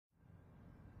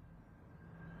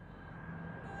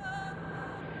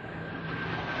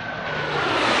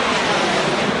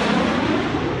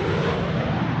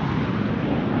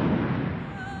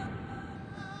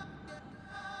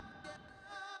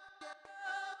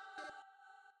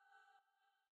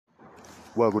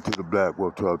Welcome to the Black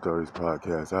Wolf 1230s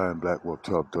podcast. I am Black Wolf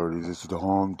 1230s. This is the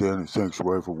home, den, and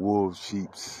sanctuary for wolves,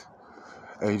 sheeps,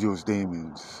 angels,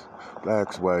 demons,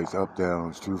 blacks, whites, up,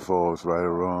 downs, true, false, right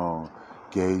or wrong,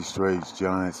 gays, straights,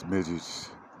 giants, midgets.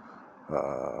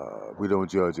 We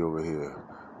don't judge over here.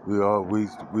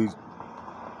 We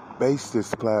base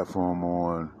this platform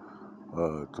on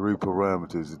three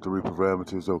parameters. The three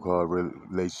parameters are called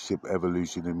relationship,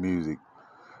 evolution, and music.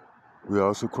 We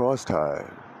also cross-tie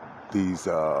these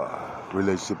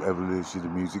relationship, evolution,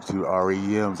 and music to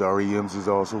REMs. REMs is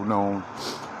also known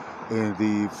in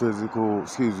the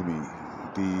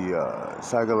the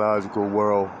psychological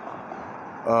world.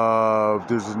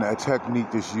 There's a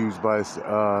technique that's used by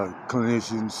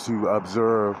clinicians to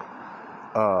observe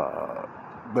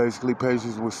basically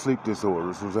patients with sleep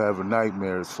disorders who have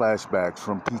nightmares, flashbacks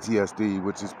from PTSD,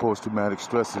 which is post-traumatic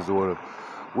stress disorder,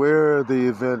 where the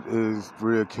event is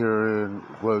reoccurring,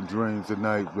 dreams and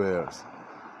nightmares.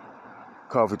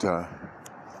 Coffee time.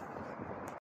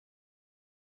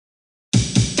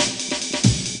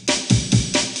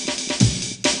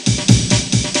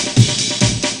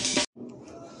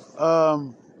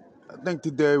 I think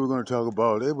today we're going to talk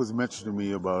about, it was mentioned to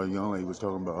me about a young lady was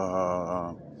talking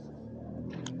about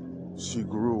she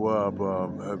grew up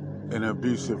in an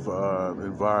abusive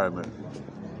environment.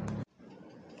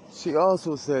 She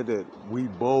also said that we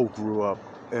both grew up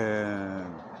in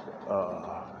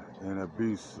an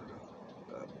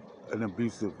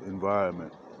abusive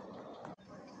environment.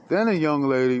 Then a young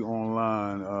lady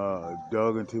online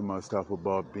dug into my stuff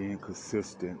about being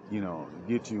consistent,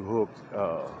 get you hooked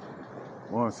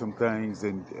on some things,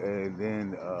 and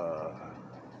then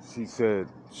she said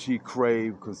she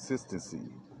craved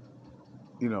consistency,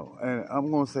 and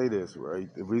I'm gonna say this, right?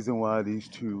 The reason why these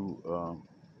two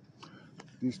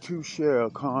share a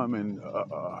common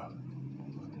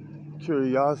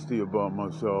curiosity about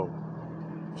myself.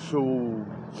 So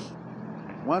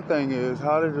one thing is,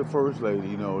 how did the first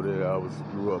lady know that I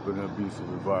grew up in an abusive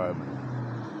environment?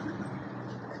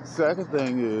 Second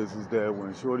thing is that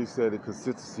when Shorty said the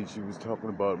consistency, she was talking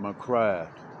about my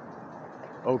craft.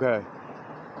 Okay,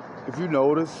 if you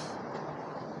notice,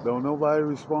 don't nobody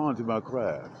respond to my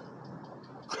craft.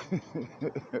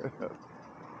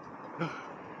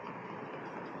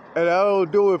 And I don't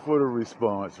do it for the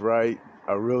response, right?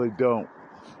 I really don't.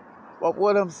 But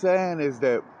what I'm saying is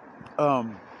that,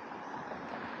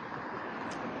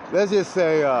 let's just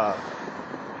say a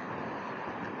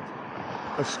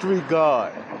street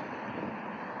guard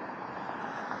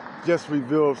just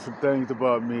revealed some things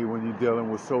about me when you're dealing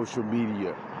with social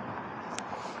media.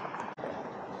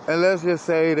 And let's just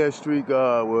say that street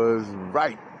guard was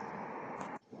right.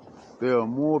 There are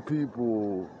more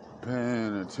people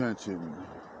paying attention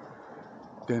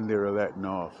than they're letting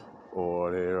off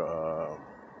or they're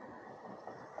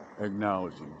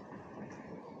acknowledging.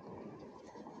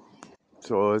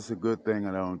 So it's a good thing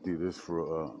I don't do this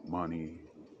for money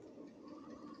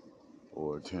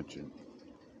or attention.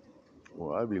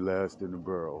 Well, I'd be last in the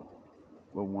barrel.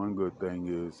 But one good thing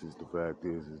is the fact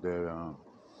is that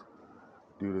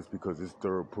do this because it's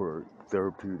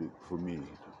therapeutic for me.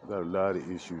 I've got a lot of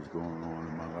issues going on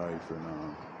in my life, and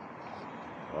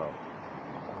the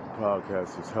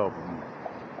podcast is helping me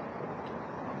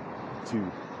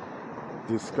to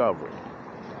discover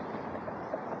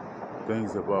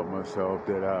things about myself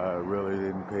that I really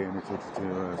didn't pay any attention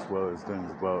to, as well as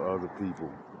things about other people.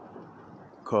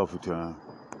 Coffee time.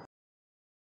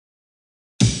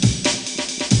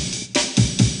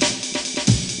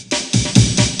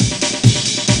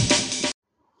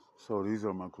 So these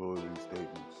are my closing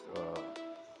statements.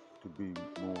 To be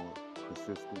more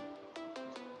consistent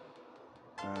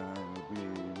and to be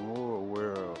more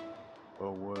aware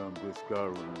of what I'm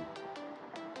discovering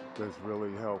that's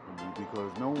really helping me,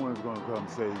 because no one's going to come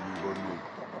save me but me.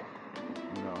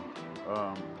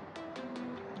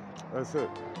 That's it.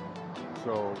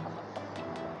 So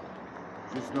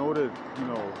just know that,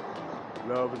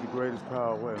 love is the greatest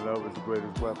power and love is the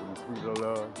greatest weapon. The sweet of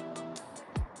love.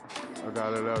 I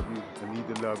gotta love you. I need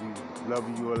to love you.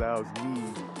 Loving you allows me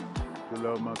to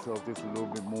love myself just a little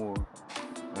bit more,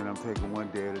 and I'm taking one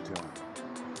day at a time.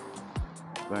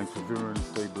 Thanks for viewing and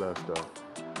stay blessed, though.